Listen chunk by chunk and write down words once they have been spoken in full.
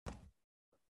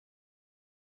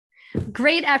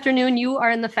Great afternoon. You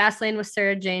are in the Fast Lane with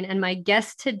Sarah Jane, and my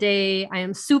guest today, I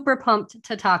am super pumped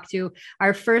to talk to.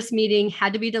 Our first meeting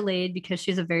had to be delayed because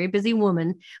she's a very busy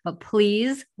woman, but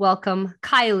please welcome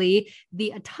Kylie,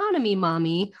 the autonomy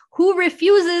mommy, who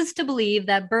refuses to believe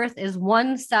that birth is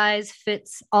one size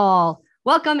fits all.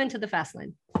 Welcome into the Fast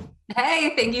Lane.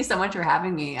 Hey, thank you so much for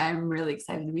having me. I'm really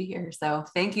excited to be here. So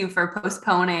thank you for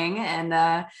postponing. And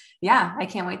yeah, I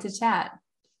can't wait to chat.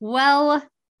 Well,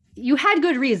 you had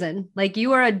good reason. Like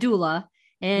you are a doula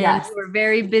and Yes. you were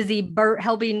very busy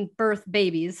helping birth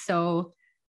babies. So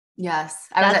Yes.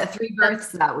 I was that's at three that's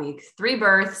births that week. Three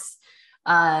births.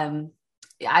 Um,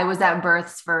 I was at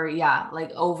births for, yeah,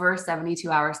 like over 72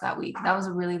 hours that week. That was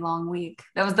a really long week.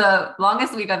 That was the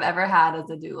longest week I've ever had as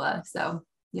a doula. So,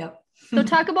 yep. so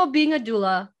talk about being a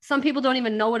doula. Some people don't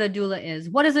even know what a doula is.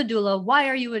 What is a doula? Why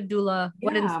are you a doula?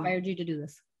 What Yeah. inspired you to do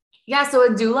this? Yeah, so a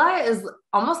doula is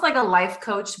almost like a life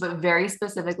coach, but very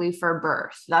specifically for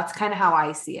birth. That's kind of how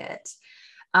I see it.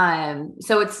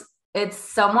 So it's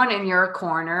someone in your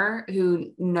corner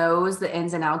who knows the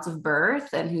ins and outs of birth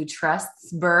and who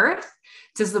trusts birth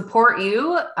to support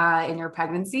you in your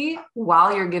pregnancy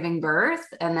while you're giving birth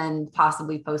and then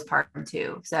possibly postpartum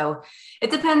too. So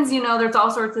it depends, there's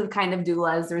all sorts of kind of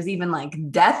doulas. There's even like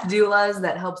death doulas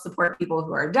that help support people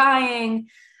who are dying.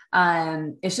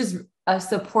 It's just a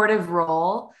supportive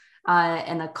role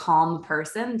and a calm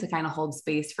person to kind of hold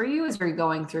space for you as you're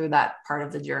going through that part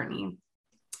of the journey.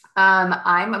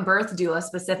 I'm a birth doula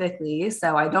specifically,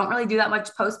 so I don't really do that much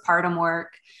postpartum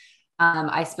work.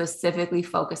 I specifically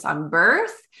focus on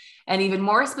birth and even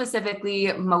more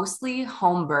specifically, mostly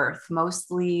home birth,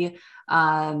 mostly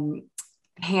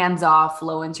hands off,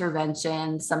 low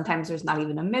intervention. Sometimes there's not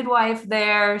even a midwife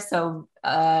there. So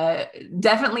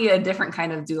definitely a different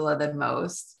kind of doula than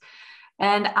most.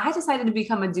 And I decided to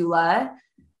become a doula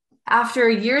after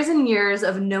years and years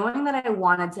of knowing that I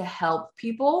wanted to help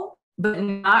people, but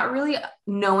not really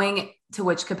knowing to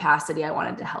which capacity I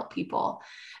wanted to help people.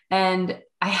 And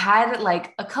I had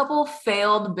like a couple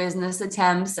failed business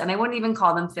attempts, and I wouldn't even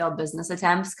call them failed business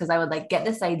attempts because I would like get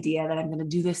this idea that I'm going to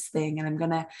do this thing and I'm going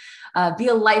to be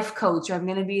a life coach or I'm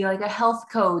going to be like a health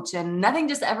coach, and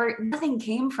nothing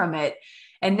came from it.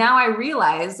 And now I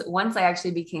realize once I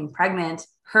actually became pregnant,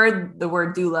 heard the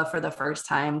word doula for the first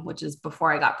time, which is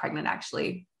before I got pregnant,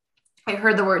 actually. I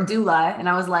heard the word doula and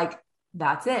I was like,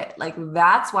 that's it. Like,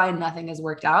 that's why nothing has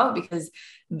worked out, because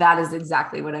that is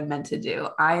exactly what I'm meant to do.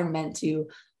 I am meant to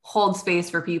hold space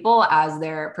for people as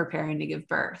they're preparing to give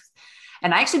birth.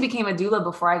 And I actually became a doula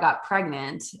before I got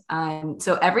pregnant.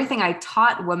 So everything I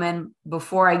taught women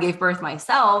before I gave birth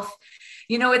myself,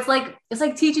 it's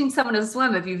like teaching someone to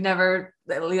swim if you've never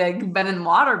like been in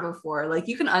water before. Like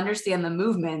you can understand the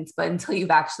movements, but until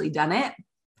you've actually done it,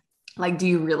 like, do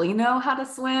you really know how to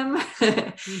swim?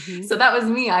 Mm-hmm. So that was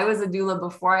me. I was a doula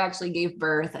before I actually gave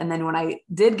birth. And then when I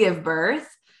did give birth,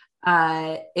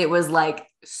 it was like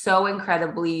so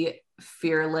incredibly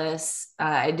fearless.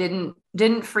 I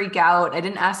didn't freak out. I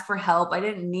didn't ask for help. I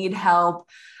didn't need help.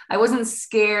 I wasn't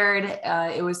scared.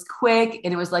 It was quick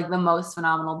and it was like the most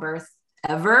phenomenal birth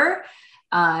ever.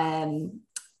 And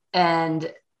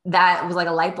that was like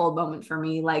a light bulb moment for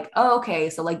me. Like, oh,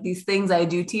 okay. So like these things I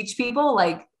do teach people,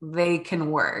 like they can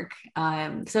work.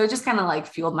 So it just kind of like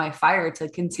fueled my fire to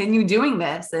continue doing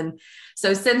this. And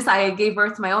so since I gave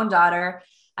birth to my own daughter,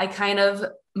 I kind of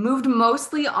moved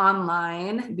mostly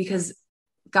online because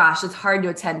gosh, it's hard to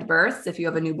attend births if you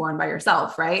have a newborn by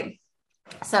yourself, right?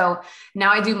 So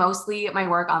now I do mostly my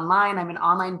work online. I'm an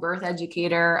online birth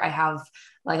educator. I have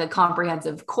like a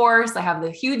comprehensive course. I have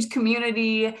the huge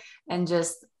community and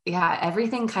just, yeah,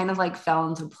 everything kind of like fell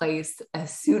into place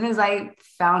as soon as I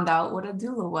found out what a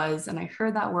doula was. And I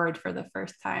heard that word for the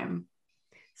first time.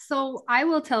 So I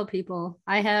will tell people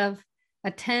I have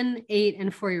a 10, 8,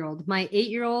 and 4-year-old. My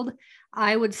 8-year-old,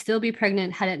 I would still be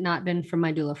pregnant had it not been for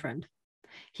my doula friend.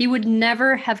 He would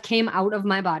never have came out of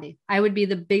my body. I would be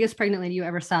the biggest pregnant lady you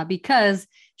ever saw because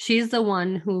she's the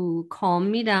one who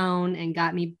calmed me down and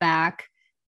got me back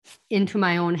into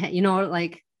my own head.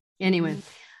 Like anyway,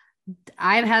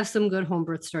 I have some good home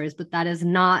birth stories, but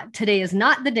today is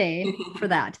not the day for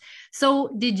that.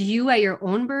 So did you at your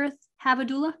own birth have a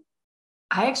doula?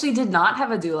 I actually did not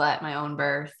have a doula at my own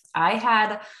birth. I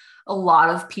had a lot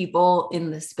of people in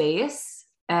the space.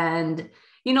 And,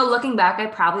 looking back, I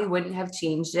probably wouldn't have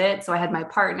changed it. So I had my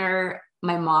partner,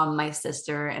 my mom, my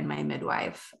sister, and my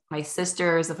midwife. My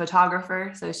sister is a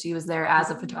photographer, so she was there as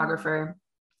a photographer.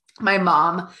 My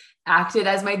mom acted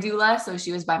as my doula, so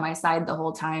she was by my side the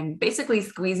whole time, basically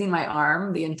squeezing my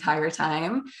arm the entire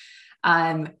time.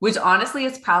 Which honestly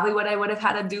is probably what I would have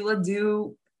had a doula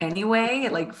do anyway,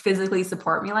 like physically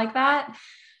support me like that.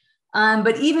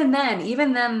 But even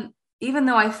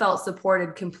though I felt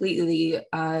supported completely,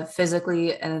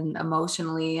 physically and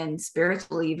emotionally and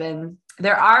spiritually, even,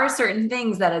 there are certain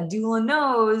things that a doula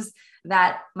knows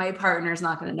that my partner's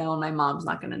not going to know and my mom's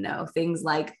not going to know. Things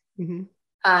like,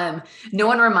 no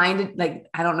one reminded, like,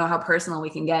 I don't know how personal we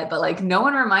can get, but like, no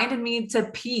one reminded me to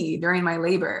pee during my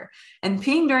labor. And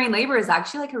peeing during labor is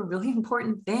actually like a really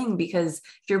important thing, because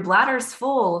if your bladder's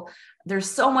full, there's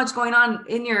so much going on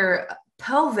in your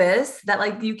pelvis that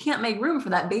like you can't make room for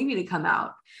that baby to come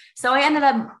out. So I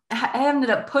ended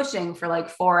up pushing for like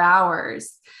 4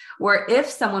 hours, where if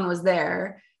someone was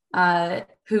there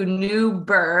who knew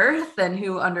birth and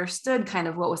who understood kind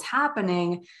of what was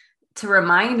happening, to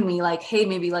remind me like, hey,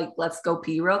 maybe like, let's go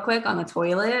pee real quick on the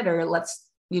toilet, or let's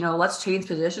change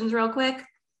positions real quick.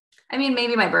 I mean,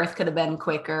 maybe my birth could have been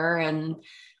quicker. And,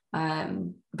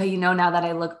 but now that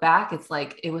I look back, it's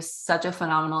like, it was such a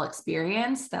phenomenal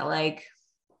experience that like,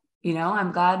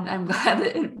 I'm glad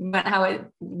it went how it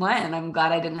went. And I'm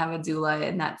glad I didn't have a doula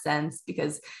in that sense,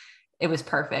 because it was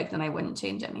perfect and I wouldn't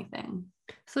change anything.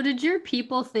 So did your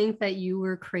people think that you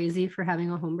were crazy for having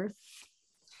a home birth?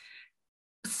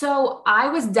 So I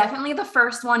was definitely the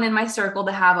first one in my circle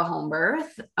to have a home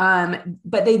birth.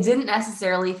 But they didn't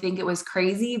necessarily think it was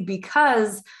crazy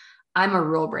because I'm a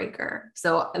rule breaker.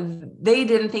 So they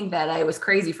didn't think that I was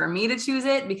crazy for me to choose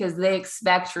it, because they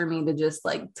expect for me to just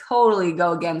like totally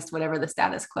go against whatever the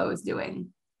status quo is doing.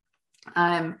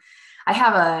 I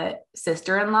have a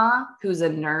sister-in-law who's a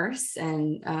nurse,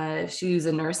 and she's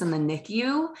a nurse in the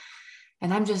NICU.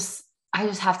 And I just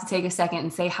have to take a second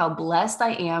and say how blessed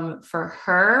I am for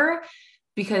her,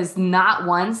 because not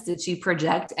once did she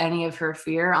project any of her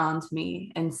fear onto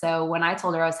me. And so when I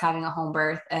told her I was having a home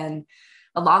birth, and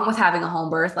along with having a home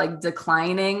birth, like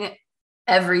declining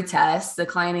every test,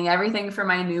 declining everything for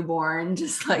my newborn,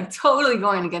 just like totally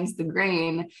going against the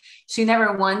grain, she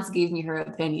never once gave me her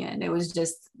opinion. It was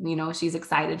just, she's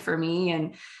excited for me.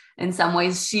 And in some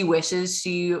ways she wishes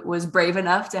she was brave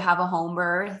enough to have a home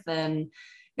birth. And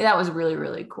that was really,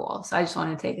 really cool. So I just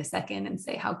want to take a second and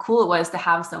say how cool it was to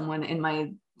have someone in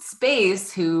my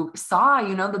space who saw,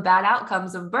 the bad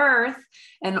outcomes of birth,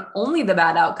 and only the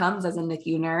bad outcomes as a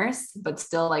NICU nurse, but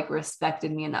still like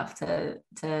respected me enough to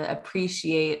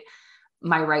appreciate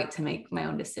my right to make my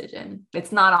own decision.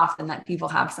 It's not often that people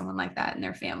have someone like that in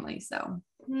their family. So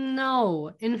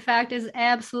no, in fact, it's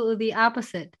absolutely the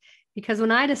opposite. Because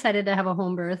when I decided to have a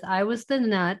home birth, I was the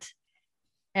nut.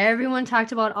 Everyone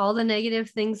talked about all the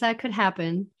negative things that could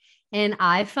happen. And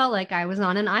I felt like I was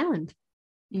on an island.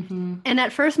 Mm-hmm. And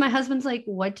at first my husband's like,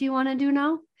 what do you want to do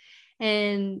now?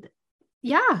 And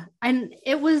yeah, and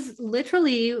it was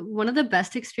literally one of the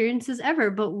best experiences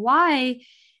ever. But why,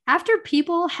 after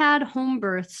people had home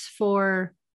births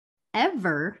for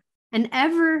ever and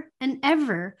ever and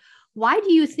ever, why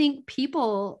do you think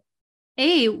people,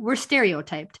 were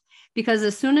stereotyped? Because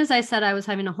as soon as I said I was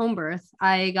having a home birth,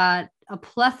 I got a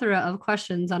plethora of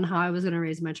questions on how I was going to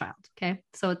raise my child. Okay.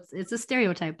 So it's a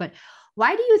stereotype, but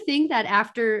why do you think that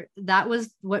after that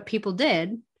was what people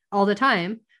did all the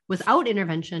time without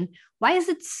intervention, why is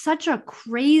it such a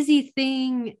crazy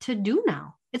thing to do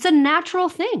now? It's a natural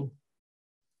thing.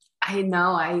 I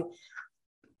know.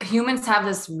 Humans have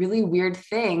this really weird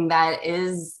thing that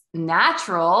is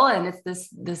natural, and it's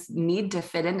this need to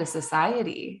fit into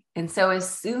society. And so as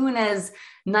soon as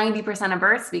 90% of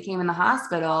births became in the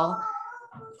hospital,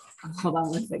 hold on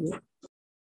one second.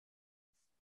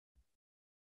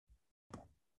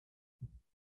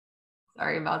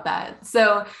 Sorry about that.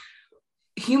 So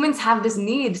humans have this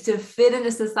need to fit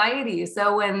into society.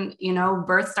 So when,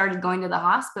 birth started going to the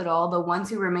hospital, the ones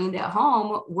who remained at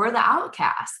home were the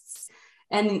outcasts.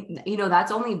 And,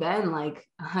 that's only been like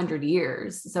 100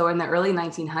 years. So in the early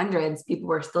 1900s, people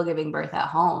were still giving birth at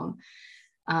home.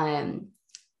 I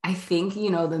think,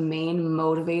 the main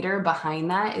motivator behind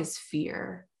that is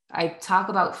fear. I talk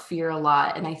about fear a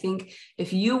lot. And I think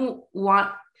if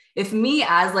me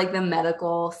as like the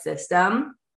medical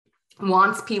system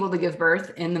wants people to give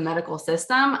birth in the medical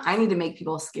system, I need to make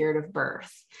people scared of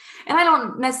birth. And I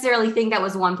don't necessarily think that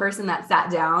was one person that sat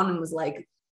down and was like,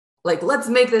 let's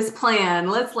make this plan.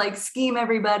 Let's like scheme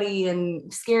everybody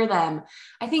and scare them.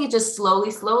 I think it just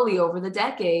slowly over the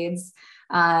decades,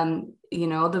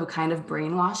 the kind of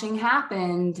brainwashing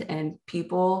happened, and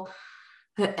people,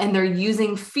 and they're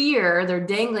using fear, they're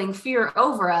dangling fear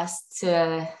over us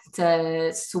to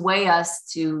sway us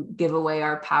to give away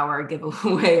our power, give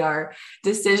away our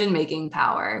decision-making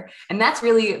power. And that's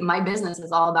really, my business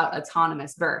is all about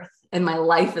autonomous birth, and my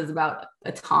life is about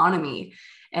autonomy.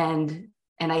 And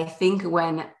And I think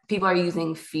when people are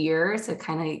using fear to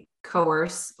kind of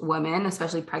coerce women,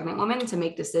 especially pregnant women, to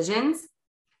make decisions,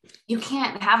 you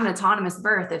can't have an autonomous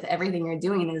birth if everything you're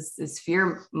doing is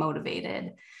fear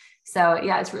motivated. So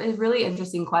yeah, it's a really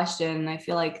interesting question. I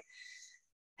feel like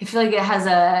it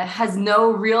has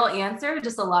no real answer,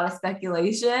 just a lot of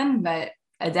speculation, but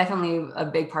definitely a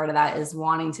big part of that is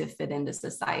wanting to fit into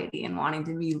society and wanting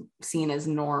to be seen as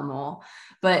normal.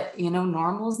 But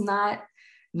normal's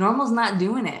not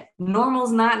doing it.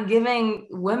 Normal's not giving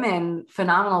women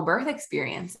phenomenal birth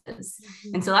experiences.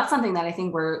 Mm-hmm. And so that's something that I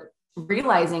think we're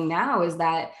realizing now, is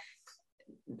that,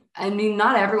 I mean,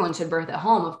 not everyone should birth at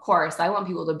home. Of course, I want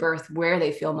people to birth where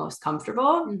they feel most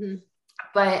comfortable, mm-hmm.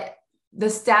 but the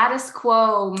status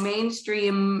quo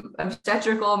mainstream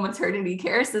obstetrical maternity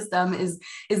care system is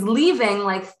leaving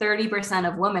like 30%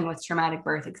 of women with traumatic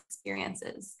birth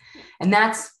experiences. And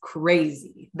that's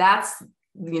crazy. That's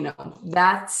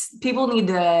people need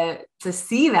to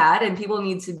see that, and people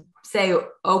need to say,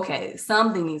 okay,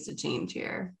 something needs to change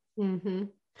here. Mm-hmm.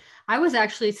 I was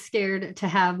actually scared to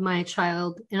have my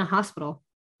child in a hospital.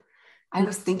 I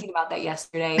was thinking about that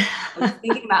yesterday. I was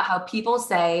thinking about how people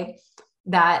say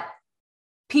that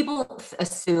people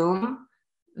assume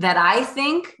that I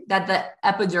think that the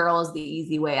epidural is the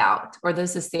easy way out, or the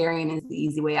cesarean is the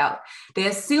easy way out. They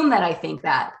assume that I think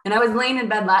that. And I was laying in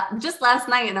bed just last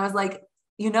night, and I was like,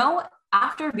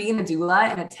 after being a doula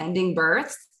and attending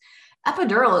births,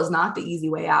 epidural is not the easy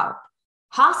way out.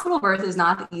 Hospital birth is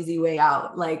not the easy way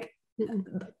out. Like,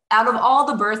 out of all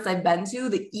the births I've been to,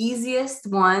 the easiest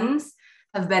ones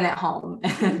have been at home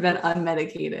and have been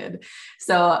unmedicated.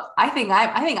 So I think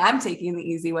I'm taking the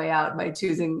easy way out by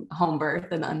choosing home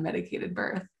birth and unmedicated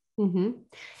birth. Mm-hmm.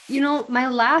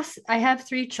 I have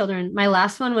 3 children. My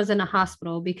last one was in a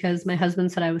hospital because my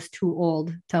husband said I was too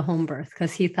old to home birth,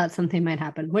 because he thought something might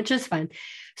happen, which is fine.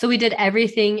 So we did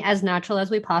everything as natural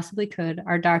as we possibly could.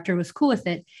 Our doctor was cool with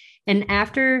it. And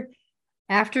after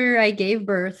I gave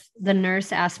birth, the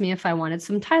nurse asked me if I wanted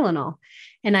some Tylenol.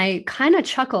 And I kind of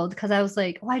chuckled, because I was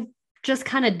like, oh, I just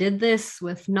kind of did this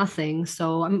with nothing.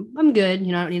 So I'm good. I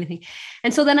don't need anything.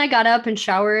 And so then I got up and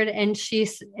showered, and she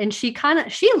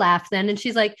laughed then. And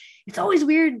she's like, it's always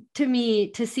weird to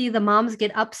me to see the moms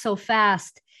get up so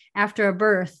fast after a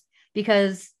birth,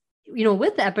 because,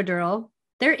 with the epidural,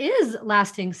 there is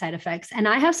lasting side effects. And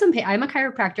I have I'm a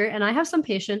chiropractor, and I have some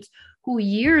patients who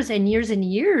years and years and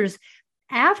years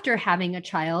after having a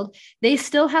child, they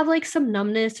still have like some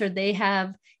numbness, or they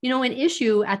have, an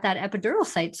issue at that epidural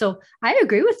site. So I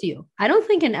agree with you. I don't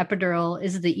think an epidural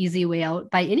is the easy way out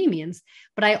by any means.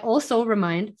 But I also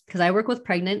remind, because I work with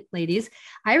pregnant ladies,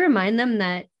 I remind them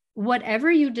that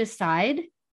whatever you decide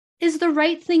is the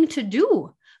right thing to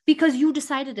do, because you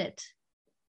decided it.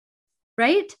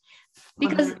 Right?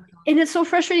 Because, and it's so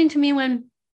frustrating to me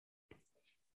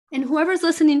and whoever's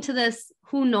listening to this,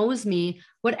 who knows me,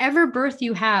 whatever birth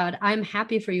you had, I'm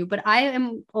happy for you. But I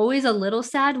am always a little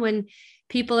sad when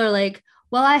people are like,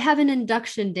 well, I have an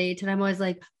induction date. And I'm always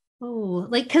like, oh,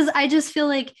 like, because I just feel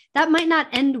like that might not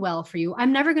end well for you.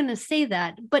 I'm never going to say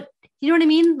that, but you know what I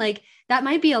mean? Like that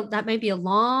might be a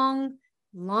long,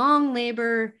 long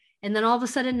labor. And then all of a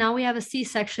sudden now we have a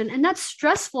C-section, and that's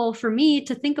stressful for me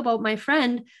to think about my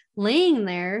friend laying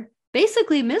there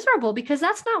basically miserable, because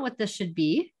that's not what this should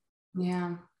be.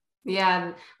 Yeah.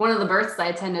 Yeah. One of the births I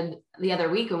attended the other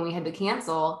week when we had to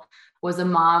cancel was a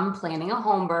mom planning a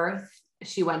home birth.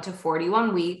 She went to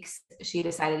 41 weeks. She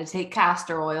decided to take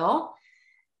castor oil,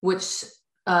 which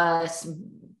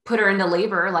put her into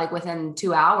labor like within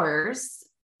 2 hours.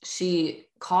 She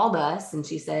called us and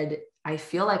she said, I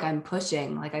feel like I'm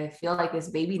pushing. Like, I feel like this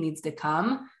baby needs to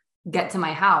get to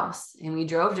my house. And we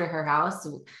drove to her house.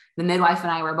 The midwife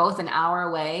and I were both an hour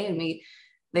away, and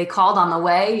they called on the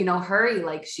way, hurry,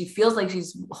 like she feels like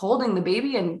she's holding the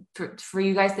baby, and for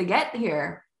you guys to get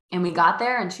here. And we got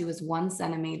there, and she was 1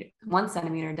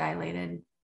 centimeter dilated.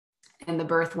 And the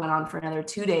birth went on for another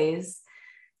 2 days.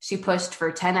 She pushed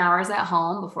for 10 hours at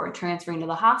home before transferring to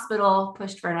the hospital,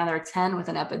 pushed for another 10 with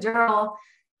an epidural,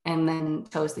 and then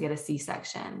chose to get a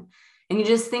C-section. And you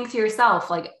just think to yourself,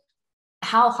 like,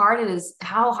 how hard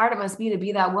it must be to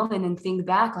be that woman, and think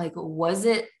back, like, was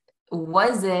it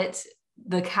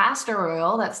the castor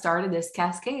oil that started this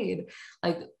cascade?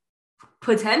 Like,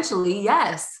 potentially,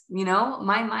 yes.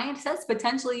 My mind says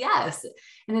potentially yes.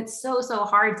 And it's so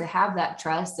hard to have that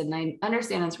trust. And I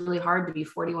understand it's really hard to be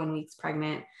 41 weeks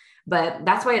pregnant, but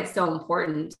that's why it's so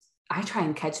important. I try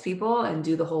and catch people and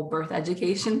do the whole birth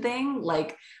education thing,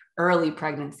 like early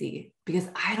pregnancy, because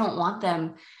I don't want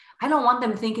them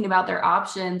thinking about their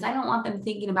options. I don't want them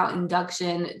thinking about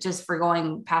induction just for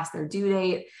going past their due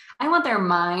date. I want their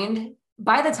mind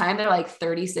by the time they're like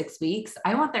 36 weeks,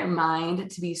 I want their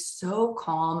mind to be so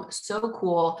calm, so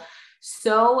cool.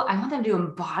 So I want them to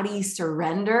embody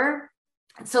surrender.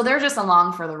 So they're just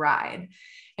along for the ride.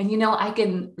 And, I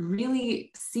can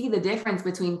really see the difference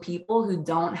between people who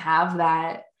don't have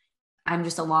that I'm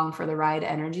just along for the ride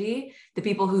energy, the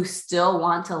people who still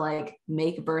want to like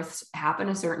make births happen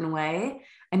a certain way.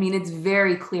 I mean, it's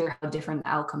very clear how different the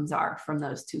outcomes are from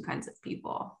those two kinds of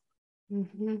people.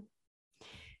 Mm-hmm.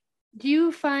 Do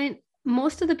you find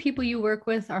most of the people you work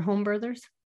with are home birthers?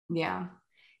 Yeah.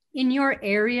 In your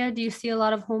area, do you see a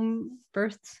lot of home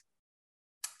births?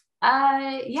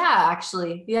 Yeah,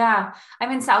 actually. Yeah.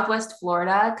 I'm in Southwest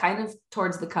Florida, kind of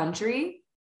towards the country.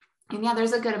 And yeah,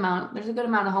 there's a good amount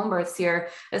of home births here,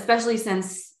 especially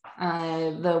since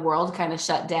the world kind of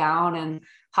shut down and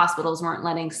hospitals weren't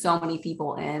letting so many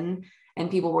people in,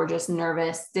 and people were just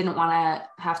nervous, didn't want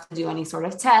to have to do any sort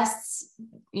of tests,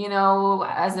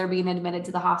 as they're being admitted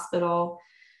to the hospital.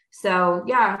 So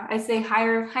yeah, I say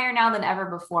higher now than ever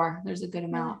before. There's a good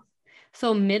amount.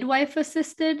 So midwife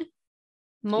assisted?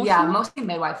 Mostly? Yeah, mostly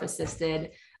midwife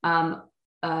assisted.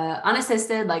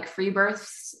 Unassisted, like free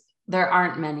births, there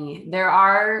aren't many. There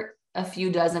are a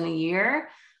few dozen a year,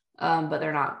 but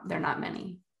they're not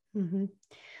many. Mm-hmm.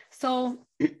 So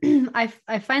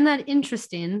I find that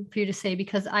interesting for you to say,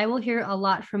 because I will hear a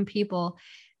lot from people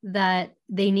that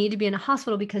they need to be in a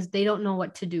hospital because they don't know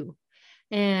what to do.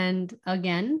 And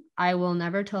again, I will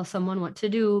never tell someone what to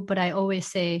do, but I always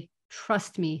say,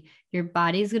 trust me, your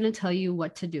body's going to tell you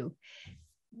what to do.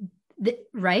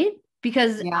 Right?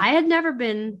 Because I had never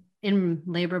been in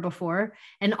labor before.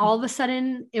 And all of a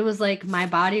sudden it was like, my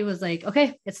body was like,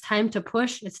 okay, it's time to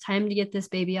push. It's time to get this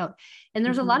baby out. And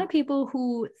there's a lot of people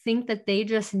who think that they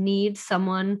just need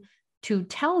someone to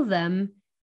tell them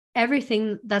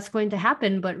everything that's going to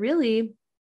happen. But really,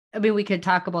 I mean, we could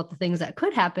talk about the things that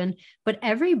could happen, but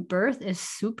every birth is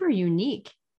super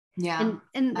unique. Yeah.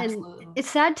 And it's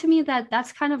sad to me that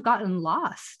that's kind of gotten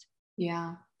lost.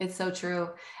 Yeah, it's so true.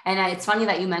 And it's funny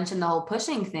that you mentioned the whole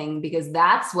pushing thing, because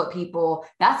that's what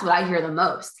I hear the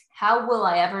most. How will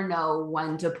I ever know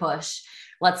when to push?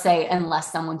 Let's say,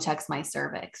 unless someone checks my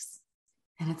cervix.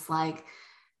 And it's like,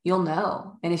 you'll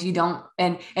know. And if you don't,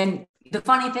 and the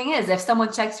funny thing is, if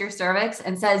someone checks your cervix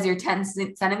and says you're 10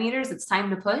 centimeters, it's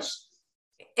time to push.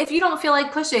 If you don't feel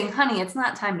like pushing, honey, it's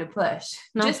not time to push.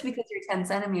 No. Just because you're 10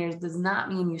 centimeters does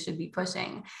not mean you should be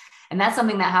pushing. And that's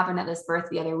something that happened at this birth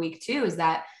the other week too, is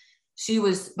that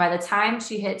by the time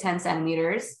she hit 10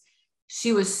 centimeters,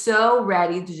 she was so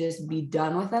ready to just be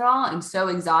done with it all and so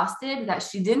exhausted that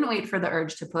she didn't wait for the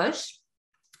urge to push.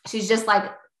 She's just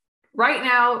like, right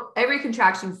now, every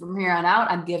contraction from here on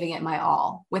out, I'm giving it my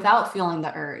all without feeling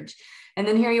the urge. And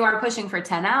then here you are pushing for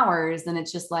 10 hours. And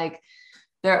it's just like,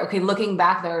 looking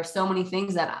back, there are so many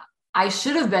things that I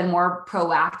should have been more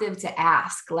proactive to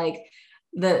ask. Like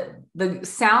the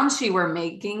sounds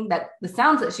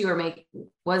that she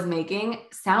was making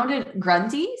sounded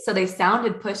grunty. So they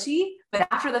sounded pushy. But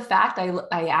after the fact,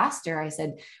 I asked her, I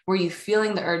said, were you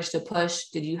feeling the urge to push?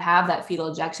 Did you have that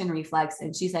fetal ejection reflex?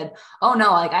 And she said, oh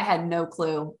no, like I had no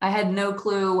clue. I had no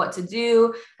clue what to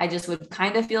do. I just would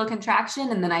kind of feel a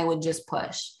contraction and then I would just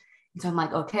push. And so I'm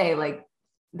like, okay, like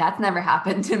that's never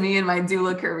happened to me in my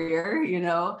doula career,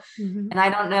 And I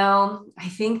don't know. I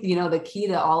think, the key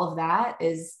to all of that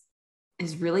is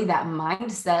really that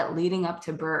mindset leading up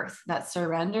to birth, that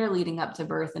surrender leading up to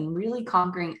birth, and really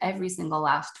conquering every single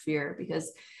last fear.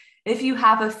 Because if you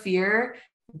have a fear,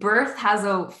 birth has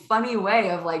a funny way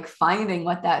of like finding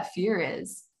what that fear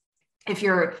is. If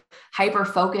you're hyper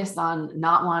focused on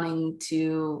not wanting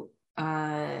to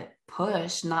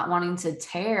push, not wanting to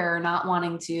tear, not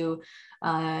wanting to,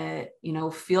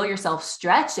 feel yourself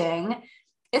stretching,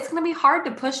 it's going to be hard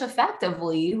to push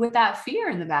effectively with that fear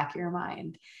in the back of your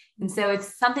mind. And so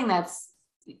it's something that's,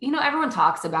 everyone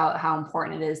talks about how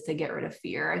important it is to get rid of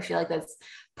fear. I feel like that's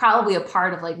probably a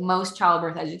part of like most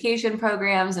childbirth education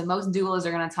programs, and most doulas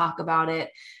are going to talk about it.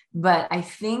 But I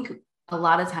think a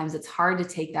lot of times it's hard to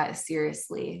take that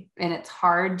seriously, and it's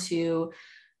hard to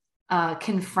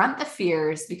confront the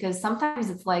fears, because sometimes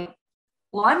it's like,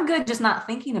 well, I'm good just not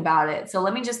thinking about it. So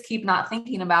let me just keep not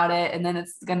thinking about it. And then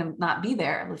it's going to not be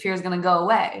there. The fear is going to go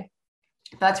away.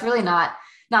 But that's really not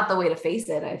the way to face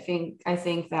it. I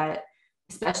think that,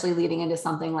 especially leading into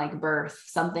something like birth,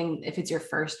 if it's your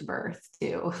first birth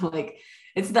too, like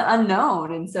it's the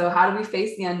unknown. And so how do we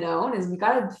face the unknown? Is we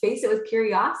got to face it with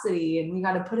curiosity, and we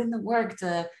got to put in the work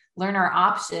to learn our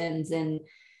options and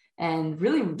and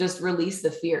really just release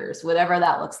the fears, whatever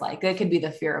that looks like. It could be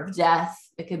the fear of death.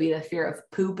 It could be the fear of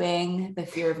pooping, the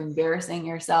fear of embarrassing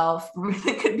yourself.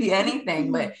 It could be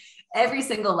anything, but every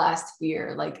single last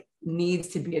fear like needs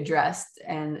to be addressed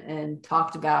and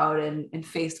talked about and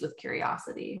faced with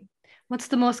curiosity. What's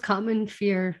the most common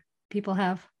fear people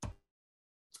have?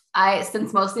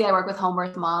 Since mostly I work with home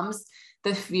birth moms,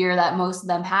 the fear that most of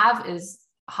them have is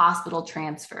hospital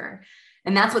transfer.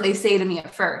 And that's what they say to me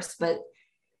at first, but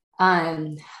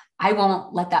I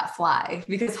won't let that fly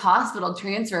because hospital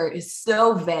transfer is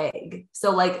so vague.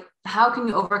 So like, how can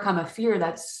you overcome a fear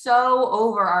that's so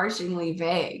overarchingly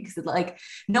vague? So like,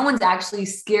 no one's actually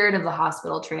scared of the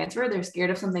hospital transfer. They're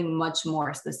scared of something much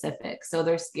more specific. So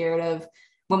they're scared of,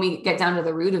 when we get down to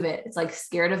the root of it, it's like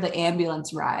scared of the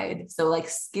ambulance ride. So like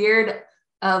scared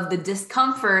of the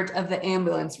discomfort of the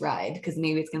ambulance ride, because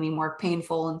maybe it's going to be more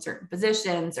painful in certain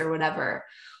positions or whatever,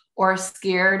 or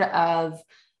scared of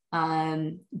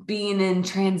being in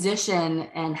transition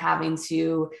and having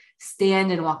to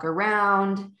stand and walk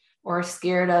around, or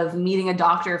scared of meeting a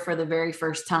doctor for the very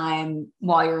first time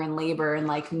while you're in labor and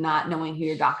like not knowing who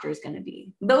your doctor is going to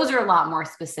be. Those are a lot more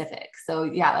specific. So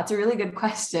yeah, that's a really good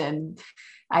question.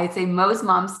 I'd say most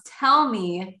moms tell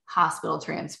me hospital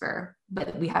transfer,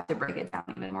 but we have to break it down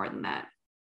even more than that.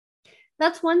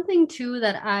 That's one thing too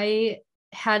that I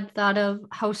had thought of,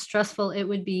 how stressful it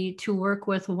would be to work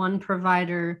with one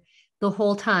provider the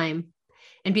whole time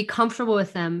and be comfortable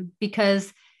with them,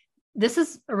 because this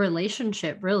is a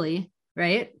relationship, really,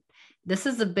 right? This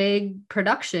is a big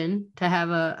production to have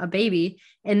a baby,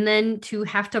 and then to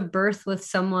have to birth with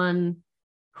someone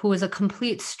who is a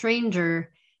complete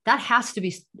stranger. That has to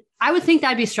be, I would think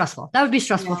that'd be stressful. That would be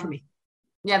stressful for me.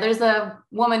 Yeah, there's a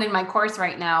woman in my course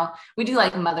right now. We do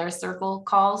like mother circle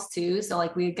calls too. So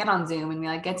like we get on Zoom and we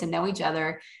like get to know each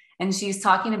other. And she's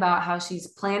talking about how she's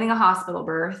planning a hospital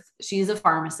birth. She's a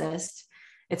pharmacist.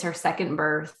 It's her second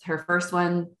birth. Her first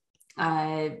one,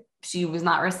 she was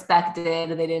not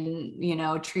respected. They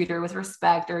didn't, treat her with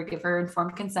respect or give her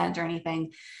informed consent or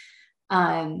anything.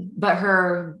 But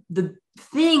the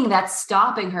thing that's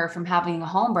stopping her from having a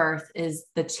home birth is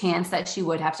the chance that she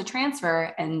would have to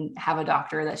transfer and have a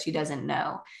doctor that she doesn't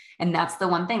know. And that's the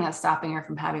one thing that's stopping her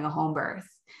from having a home birth.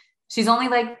 She's only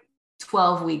like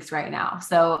 12 weeks right now.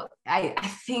 So I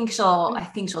think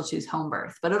she'll choose home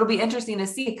birth, but it'll be interesting to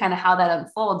see kind of how that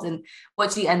unfolds and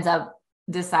what she ends up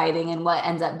deciding and what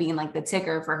ends up being like the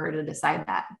ticker for her to decide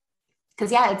that. Cause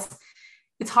yeah,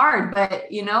 it's hard, but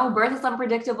birth is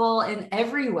unpredictable in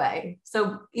every way.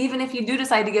 So even if you do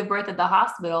decide to give birth at the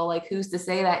hospital, like who's to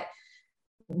say that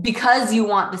because you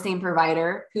want the same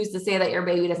provider, who's to say that your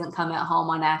baby doesn't come at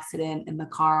home on accident, in the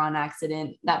car on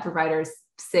accident, that provider's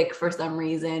sick for some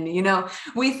reason.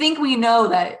 We think we know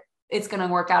that it's going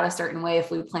to work out a certain way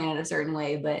if we plan it a certain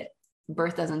way, but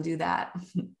birth doesn't do that.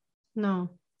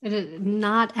 No. It is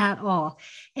not at all.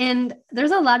 And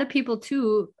there's a lot of people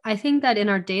too. I think that in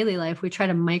our daily life, we try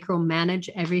to micromanage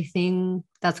everything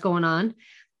that's going on.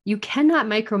 You cannot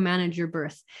micromanage your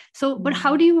birth. So, but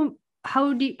how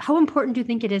important do you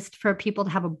think it is for people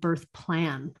to have a birth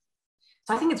plan?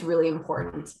 So I think it's really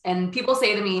important. And people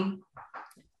say to me,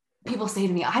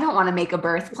 I don't want to make a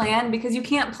birth plan because you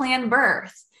can't plan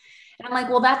birth. And I'm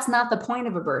like, well, that's not the point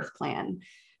of a birth plan.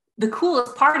 The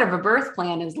coolest part of a birth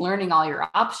plan is learning all your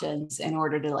options in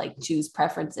order to like choose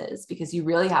preferences, because you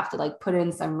really have to like put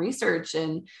in some research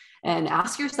and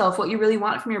ask yourself what you really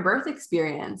want from your birth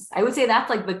experience. I would say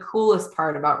that's like the coolest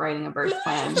part about writing a birth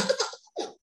plan.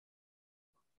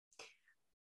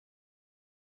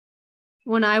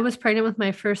 When I was pregnant with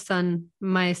my first son,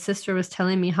 my sister was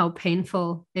telling me how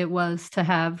painful it was to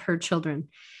have her children.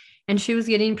 And she was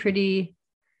getting pretty,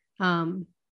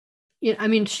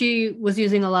 she was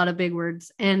using a lot of big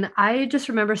words. And I just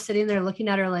remember sitting there looking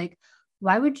at her like,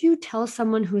 why would you tell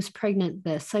someone who's pregnant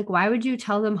this? Like, why would you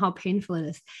tell them how painful it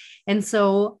is? And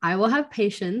so I will have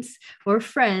patients or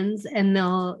friends and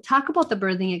they'll talk about the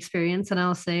birthing experience. And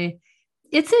I'll say,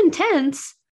 it's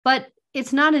intense, but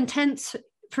it's not intense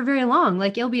for very long.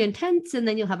 Like it'll be intense and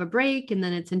then you'll have a break, and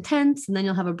then it's intense and then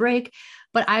you'll have a break.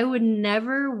 But I would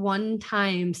never one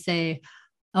time say,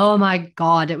 oh my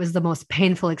God, it was the most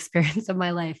painful experience of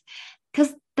my life.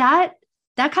 Because that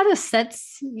kind of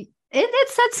sets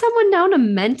someone down a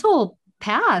mental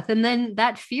path. And then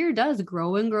that fear does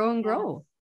grow and grow and grow.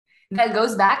 That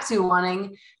goes back to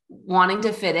wanting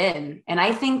to fit in. And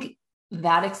I think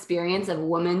that experience of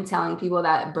women telling people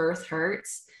that birth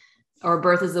hurts, or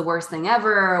birth is the worst thing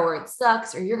ever, or it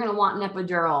sucks, or you're going to want an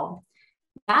epidural,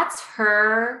 that's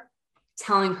her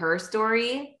telling her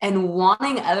story and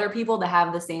wanting other people to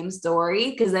have the same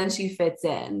story, because then she fits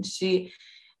in.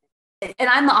 and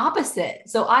I'm the opposite.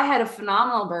 So I had a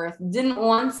phenomenal birth, didn't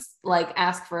once like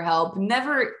ask for help,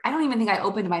 never, I don't even think I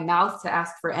opened my mouth to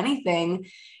ask for anything.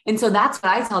 And so that's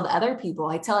what I tell to other people.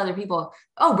 I tell other people,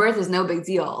 oh, birth is no big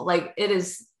deal. Like it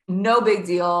is no big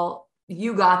deal.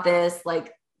 You got this.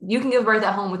 Like you can give birth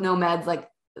at home with no meds. Like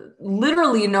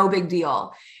literally no big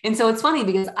deal. And so it's funny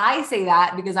because I say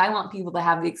that because I want people to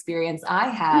have the experience I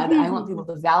had. I want people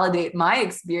to validate my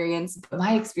experience, but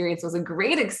my experience was a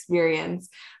great experience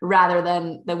rather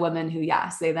than the women who,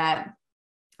 say that,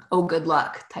 oh, good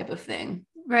luck type of thing.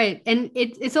 Right. And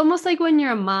it's almost like when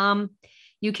you're a mom,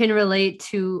 you can relate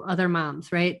to other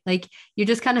moms, right? Like you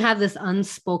just kind of have this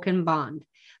unspoken bond.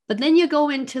 But then you go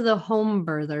into the home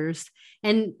birthers,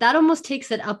 and that almost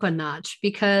takes it up a notch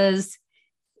because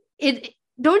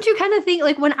don't you kind of think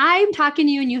like when I'm talking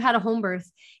to you and you had a home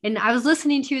birth and I was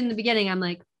listening to you in the beginning, I'm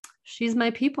like, she's my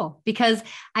people because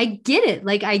I get it.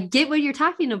 Like I get what you're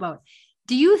talking about.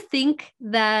 Do you think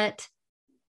that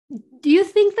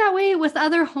way with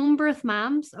other home birth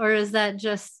moms, or is that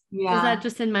just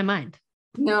in my mind?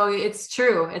 No, it's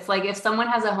true. It's like if someone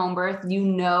has a home birth, you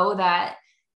know that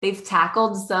they've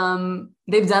done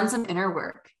some inner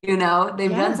work, they've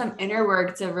done some inner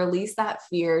work to release that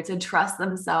fear, to trust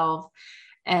themselves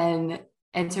and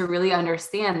to really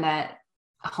understand that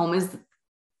home is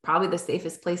probably the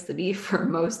safest place to be for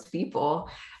most people,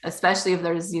 especially if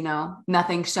there's,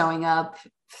 nothing showing up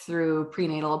through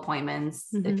prenatal appointments,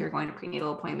 if you're going to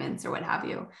prenatal appointments or what have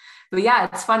you. But yeah,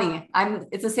 it's funny.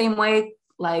 It's the same way,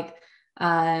 like,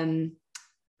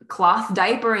 cloth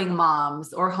diapering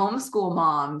moms or homeschool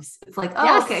moms. It's like,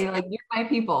 oh, okay. Like you're my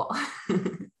people.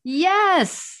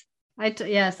 Yes. I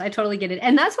totally get it.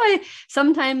 And that's why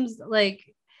sometimes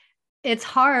like it's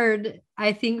hard,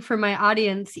 I think, for my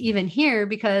audience, even here,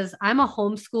 because I'm a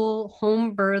homeschool,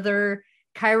 home birther,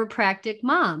 chiropractic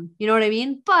mom. You know what I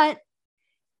mean? But,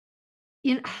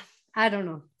 I don't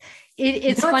know.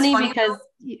 It's funny because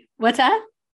what's that?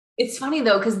 It's funny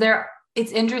though, because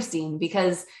it's interesting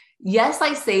because yes,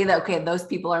 I say that, okay, those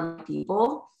people are my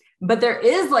people, but there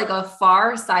is like a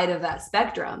far side of that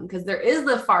spectrum, because there is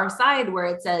the far side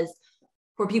where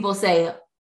people say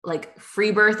like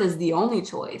free birth is the only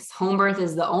choice. Home birth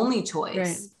is the only choice.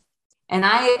 Right. And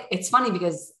it's funny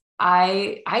because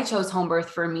I chose home birth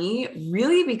for me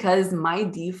really because my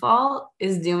default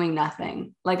is doing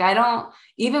nothing. Like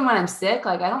even when I'm sick,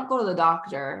 like I don't go to the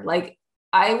doctor. Like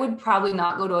I would probably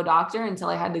not go to a doctor until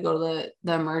I had to go to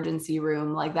the emergency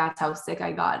room. Like that's how sick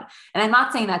I got. And I'm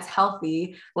not saying that's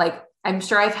healthy. Like I'm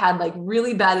sure I've had like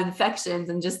really bad infections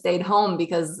and just stayed home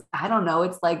because I don't know,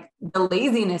 it's like the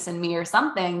laziness in me or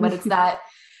something, but it's that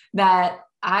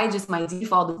my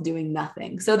default is doing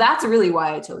nothing. So that's really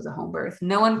why I chose a home birth.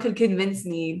 No one could convince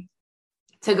me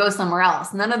to go somewhere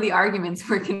else. None of the arguments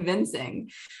were convincing.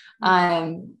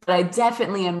 But I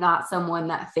definitely am not someone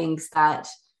that thinks that,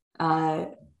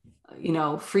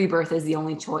 free birth is the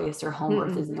only choice or home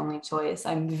birth is the only choice.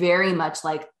 I'm very much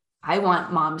like, I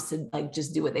want moms to like,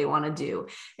 just do what they want to do.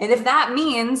 And if that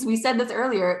means, we said this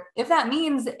earlier, if that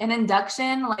means an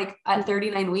induction, like at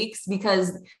 39 weeks,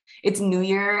 because it's New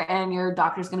Year and your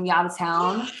doctor's going to be out of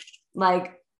town,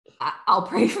 like I'll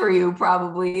pray for you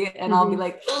probably. And I'll be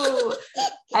like, oh,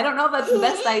 I don't know if that's the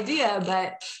best idea,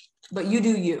 but you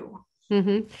do you.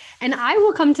 Mm-hmm. And I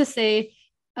will come to say,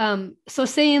 so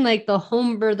saying like the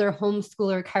home birther,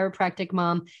 homeschooler, chiropractic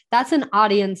mom, that's an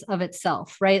audience of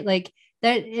itself, right? Like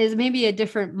that is maybe a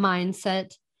different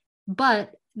mindset,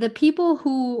 but the people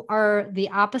who are the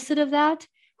opposite of that,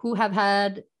 who have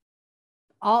had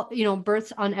all,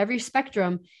 births on every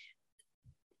spectrum,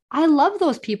 I love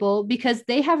those people because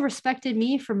they have respected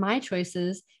me for my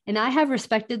choices and I have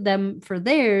respected them for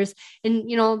theirs. And,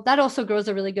 that also grows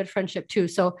a really good friendship too.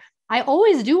 So I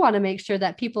always do want to make sure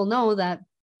that people know that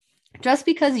just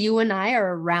because you and I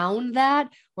are around that,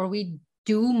 or we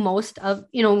do most of,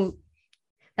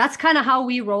 that's kind of how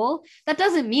we roll. That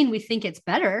doesn't mean we think it's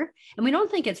better and we don't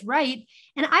think it's right.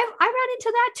 And I ran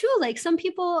into that too. Like some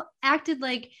people acted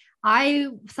like I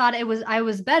thought I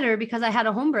was better because I had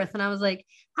a home birth. And I was like,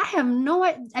 I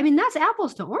mean, that's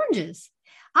apples to oranges.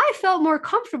 I felt more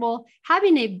comfortable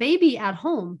having a baby at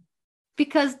home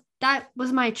because that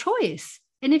was my choice.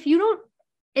 And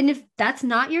if that's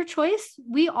not your choice,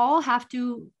 we all have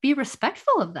to be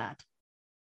respectful of that.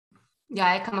 Yeah,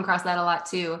 I come across that a lot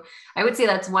too. I would say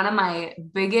that's one of my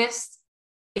biggest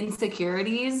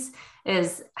insecurities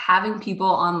is having people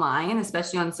online,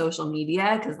 especially on social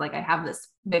media, because like I have this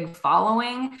big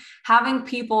following, having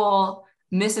people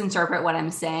misinterpret what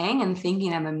I'm saying and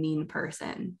thinking I'm a mean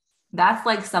person. That's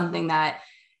like something that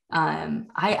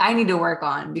I need to work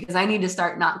on, because I need to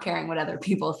start not caring what other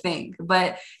people think.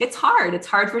 But it's hard. It's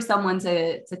hard for someone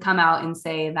to come out and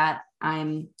say that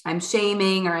I'm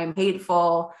shaming or I'm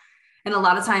hateful. And a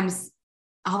lot of times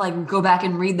I'll like go back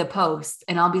and read the post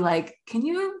and I'll be like, can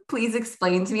you please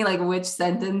explain to me like which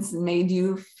sentence made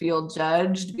you feel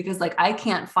judged? Because like I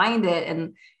can't find it,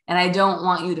 and I don't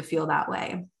want you to feel that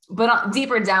way. But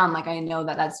deeper down, like I know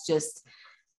that that's just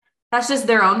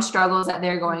their own struggles that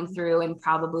they're going through, and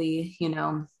probably, you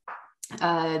know,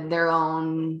 their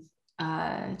own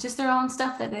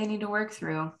stuff that they need to work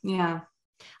through. Yeah.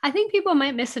 I think people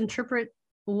might misinterpret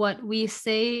what we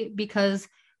say because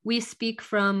we speak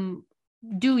from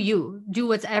do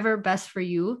what's ever best for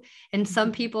you. And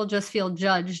some people just feel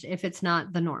judged if it's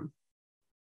not the norm.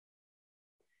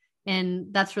 And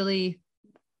that's really,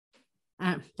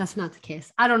 that's not the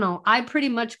case. I don't know. I pretty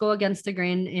much go against the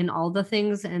grain in all the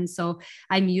things. And so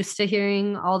I'm used to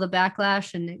hearing all the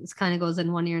backlash, and it kind of goes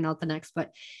in one ear and out the next.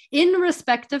 But in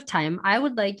respect of time, I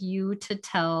would like you to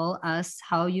tell us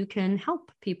how you can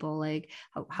help people. Like,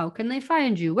 how can they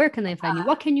find you? Where can they find you?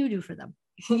 What can you do for them?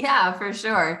 Yeah, for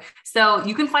sure. So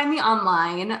you can find me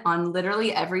online on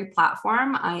literally every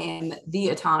platform. I am the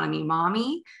Autonomy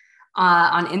Mommy.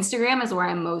 On Instagram is where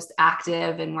I'm most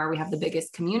active and where we have the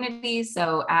biggest community.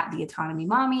 So at the Autonomy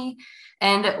Mommy.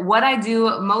 And what I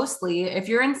do mostly, if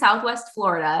you're in Southwest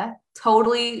Florida,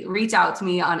 totally reach out to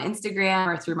me on Instagram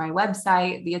or through my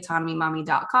website,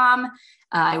 theautonomymommy.com.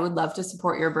 I would love to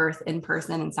support your birth in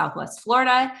person in Southwest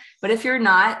Florida. But if you're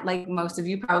not, like most of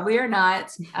you probably are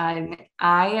not,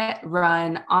 I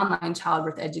run online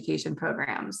childbirth education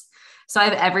programs. So I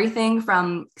have everything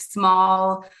from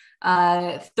small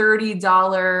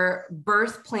 $30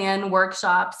 birth plan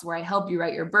workshops where I help you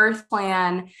write your birth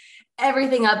plan,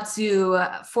 everything up to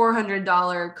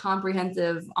 $400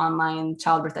 comprehensive online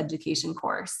childbirth education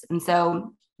course. And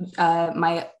so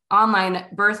my online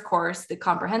birth course, the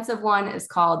comprehensive one, is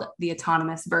called the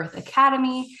Autonomous Birth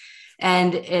Academy.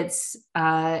 And it's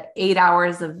 8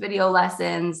 hours of video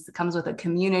lessons. It comes with a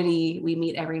community. We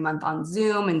meet every month on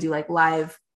Zoom and do like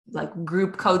live, like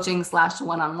group coaching /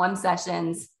 one-on-one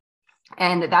sessions.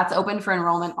 And that's open for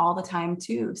enrollment all the time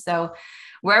too. So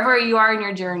wherever you are in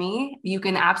your journey, you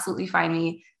can absolutely find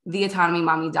me,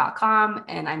 theautonomymommy.com.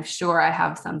 And I'm sure I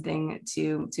have something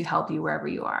to help you wherever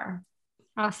you are.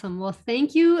 Awesome. Well,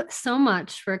 thank you so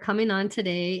much for coming on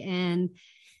today. And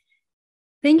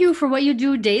thank you for what you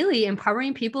do daily,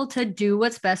 empowering people to do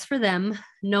what's best for them,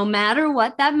 no matter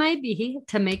what that might be,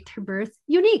 to make their birth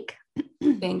unique.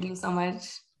 Thank you so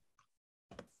much.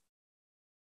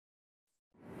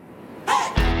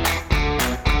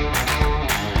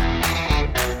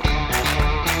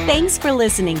 Thanks for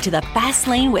listening to the Fast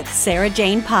Lane with Sarah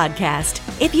Jane podcast.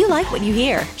 If you like what you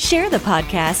hear, share the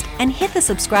podcast and hit the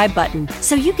subscribe button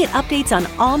so you get updates on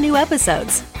all new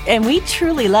episodes. And we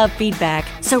truly love feedback,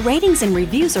 so ratings and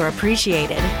reviews are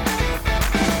appreciated.